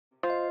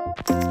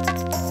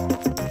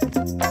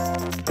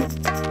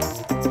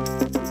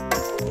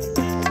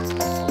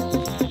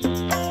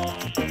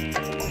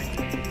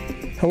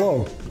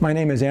Hello, my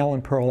name is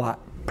Alan Perlott,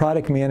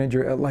 Product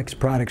Manager at Lex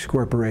Products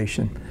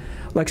Corporation.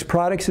 Lex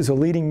Products is a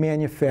leading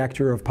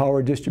manufacturer of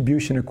power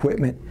distribution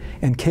equipment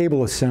and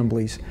cable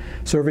assemblies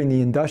serving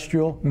the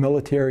industrial,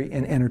 military,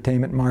 and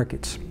entertainment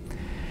markets.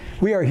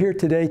 We are here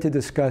today to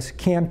discuss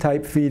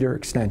cam-type feeder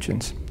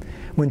extensions.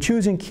 When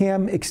choosing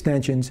cam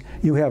extensions,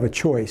 you have a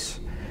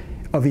choice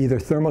of either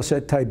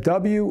Thermoset Type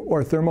W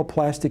or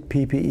Thermoplastic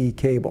PPE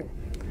cable.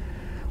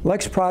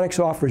 Lex Products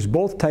offers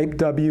both Type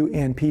W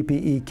and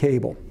PPE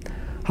cable.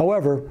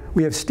 However,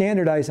 we have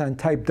standardized on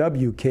Type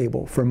W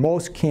cable for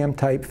most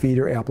cam-type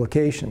feeder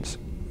applications.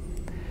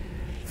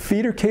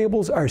 Feeder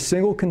cables are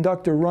single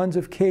conductor runs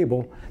of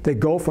cable that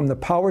go from the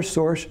power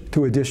source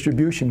to a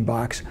distribution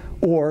box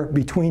or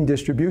between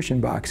distribution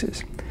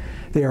boxes.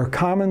 They are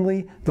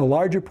commonly the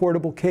larger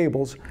portable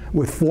cables,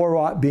 with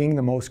 4-aught being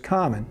the most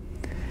common.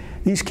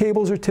 These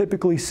cables are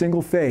typically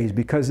single phase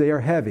because they are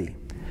heavy.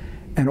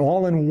 An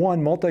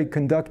all-in-one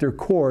multi-conductor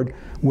cord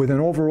with an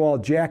overall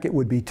jacket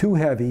would be too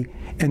heavy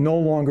and no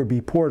longer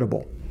be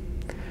portable.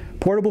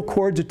 Portable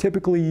cords are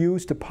typically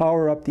used to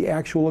power up the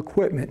actual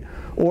equipment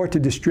or to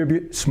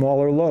distribute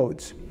smaller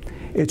loads.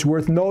 It's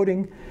worth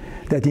noting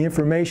that the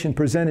information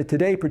presented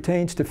today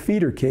pertains to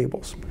feeder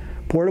cables.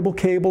 Portable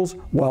cables,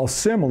 while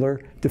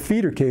similar to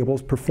feeder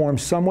cables, perform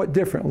somewhat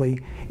differently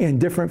and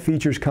different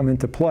features come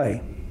into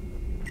play.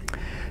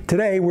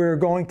 Today we're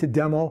going to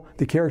demo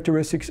the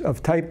characteristics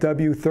of Type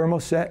W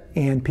Thermoset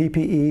and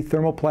PPE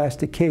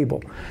thermoplastic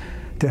cable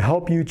to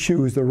help you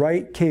choose the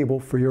right cable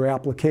for your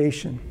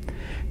application.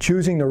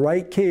 Choosing the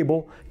right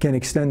cable can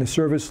extend the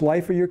service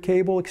life of your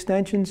cable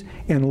extensions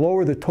and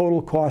lower the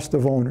total cost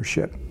of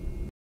ownership.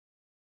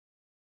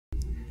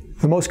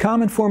 The most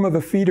common form of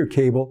a feeder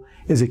cable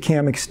is a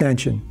cam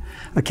extension.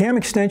 A cam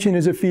extension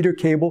is a feeder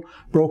cable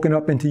broken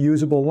up into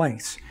usable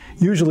lengths,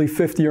 usually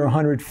 50 or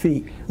 100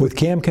 feet, with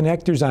cam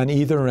connectors on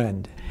either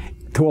end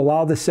to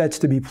allow the sets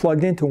to be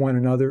plugged into one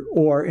another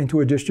or into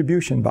a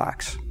distribution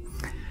box.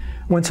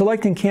 When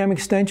selecting cam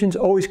extensions,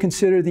 always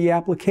consider the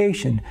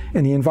application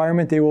and the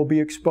environment they will be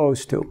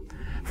exposed to.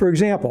 For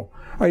example,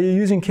 are you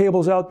using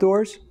cables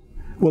outdoors?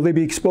 Will they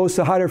be exposed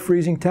to hot or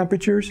freezing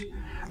temperatures?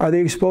 Are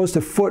they exposed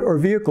to foot or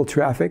vehicle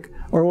traffic,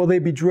 or will they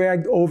be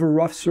dragged over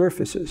rough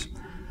surfaces?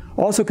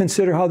 Also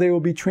consider how they will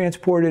be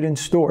transported and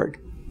stored.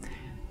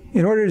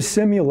 In order to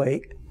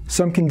simulate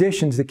some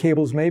conditions the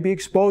cables may be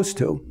exposed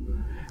to,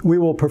 we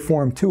will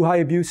perform 2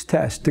 high-abuse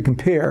tests to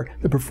compare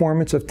the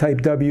performance of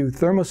Type W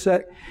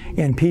Thermoset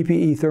and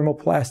PPE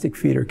thermoplastic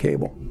feeder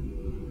cable.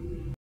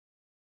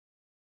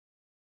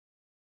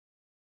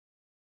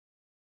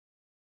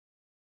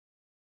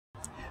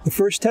 The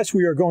first test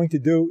we are going to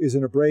do is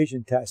an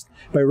abrasion test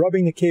by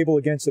rubbing the cable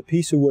against a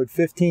piece of wood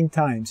 15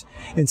 times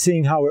and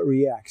seeing how it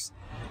reacts.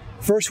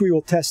 First, we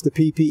will test the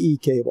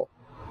PPE cable.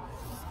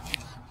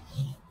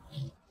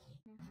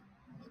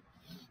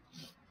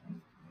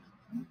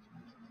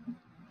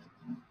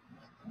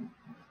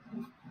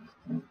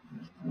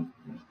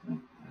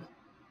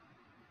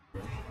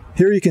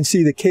 Here you can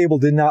see the cable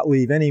did not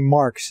leave any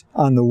marks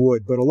on the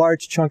wood, but a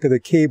large chunk of the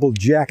cable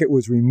jacket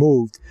was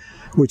removed,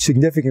 which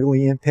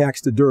significantly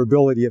impacts the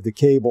durability of the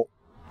cable.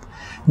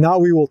 Now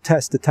we will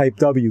test the Type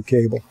W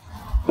cable.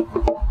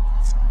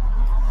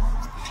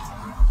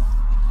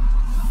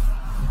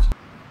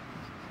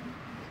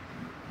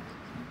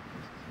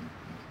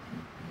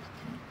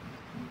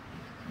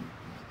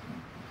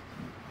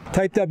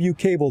 Type W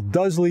cable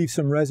does leave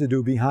some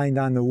residue behind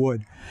on the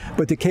wood,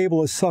 but the cable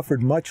has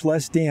suffered much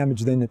less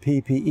damage than the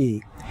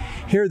PPE.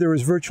 Here there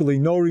is virtually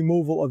no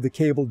removal of the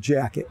cable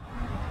jacket.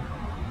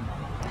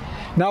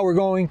 Now we're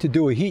going to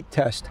do a heat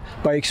test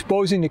by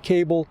exposing the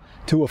cable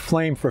to a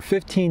flame for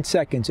 15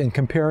 seconds and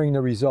comparing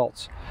the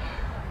results.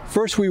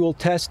 First we will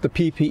test the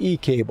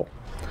PPE cable.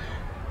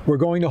 We're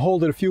going to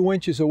hold it a few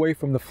inches away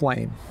from the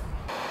flame.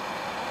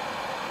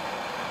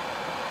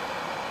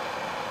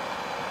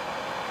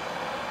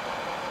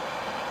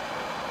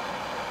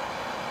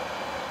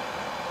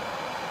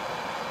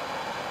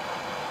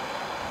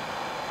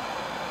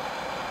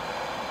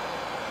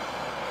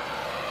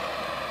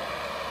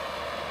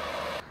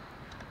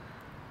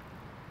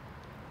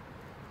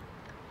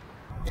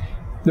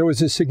 There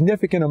was a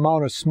significant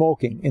amount of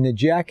smoking, and the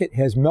jacket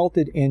has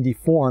melted and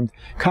deformed,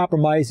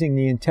 compromising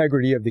the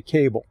integrity of the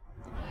cable.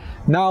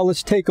 Now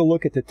let's take a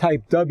look at the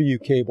Type W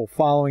cable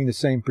following the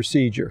same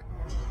procedure.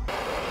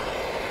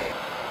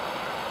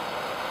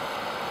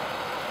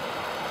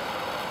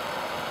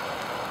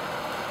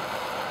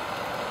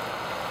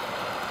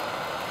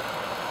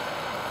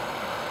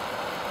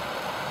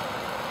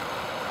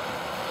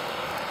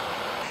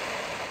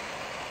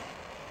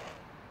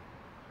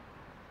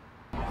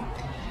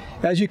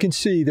 As you can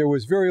see, there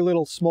was very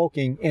little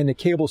smoking and the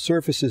cable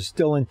surface is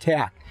still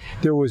intact.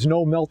 There was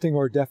no melting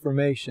or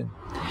deformation.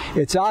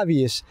 It's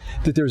obvious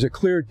that there's a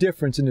clear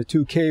difference in the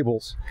two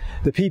cables.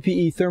 The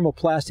PPE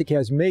thermoplastic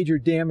has major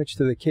damage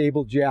to the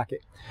cable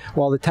jacket.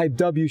 While the Type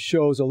W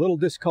shows a little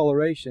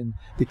discoloration,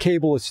 the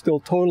cable is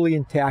still totally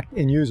intact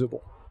and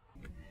usable.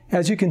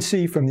 As you can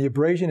see from the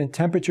abrasion and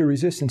temperature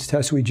resistance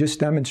test we just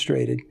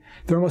demonstrated,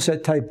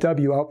 Thermoset Type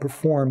W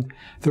outperformed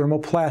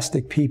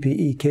Thermoplastic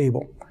PPE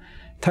cable.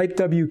 Type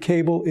W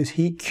cable is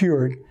heat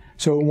cured,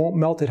 so it won't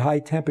melt at high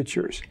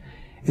temperatures.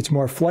 It's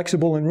more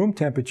flexible in room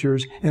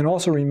temperatures and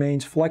also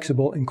remains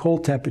flexible in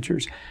cold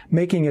temperatures,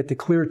 making it the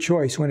clear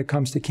choice when it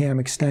comes to cam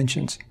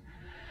extensions.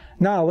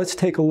 Now let's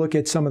take a look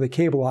at some of the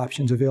cable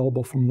options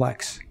available from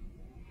Lex.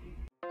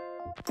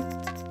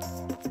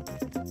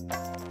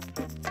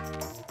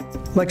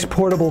 Lex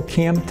portable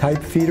cam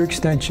type feeder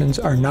extensions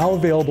are now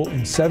available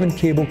in 7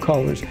 cable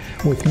colors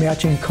with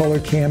matching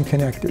color cam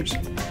connectors.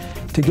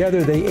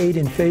 Together they aid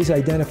in phase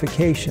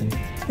identification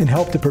and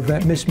help to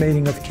prevent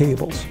mismating of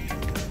cables.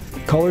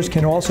 Colors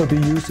can also be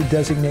used to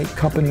designate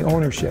company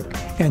ownership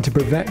and to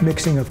prevent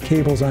mixing of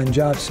cables on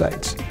job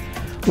sites.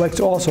 Lex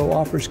also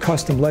offers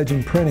custom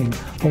legend printing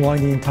along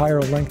the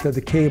entire length of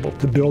the cable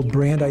to build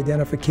brand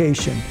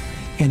identification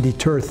and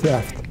deter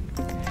theft.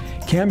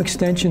 Cam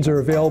extensions are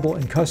available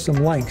in custom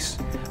lengths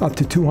up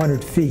to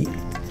 200 feet.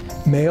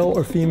 Male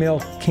or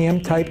female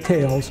cam type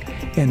tails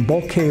and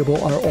bulk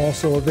cable are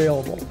also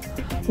available.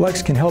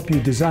 Lex can help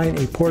you design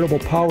a portable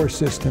power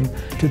system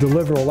to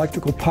deliver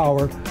electrical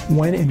power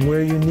when and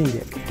where you need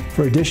it.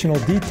 For additional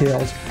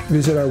details,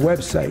 visit our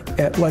website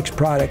at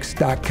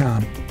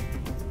lexproducts.com.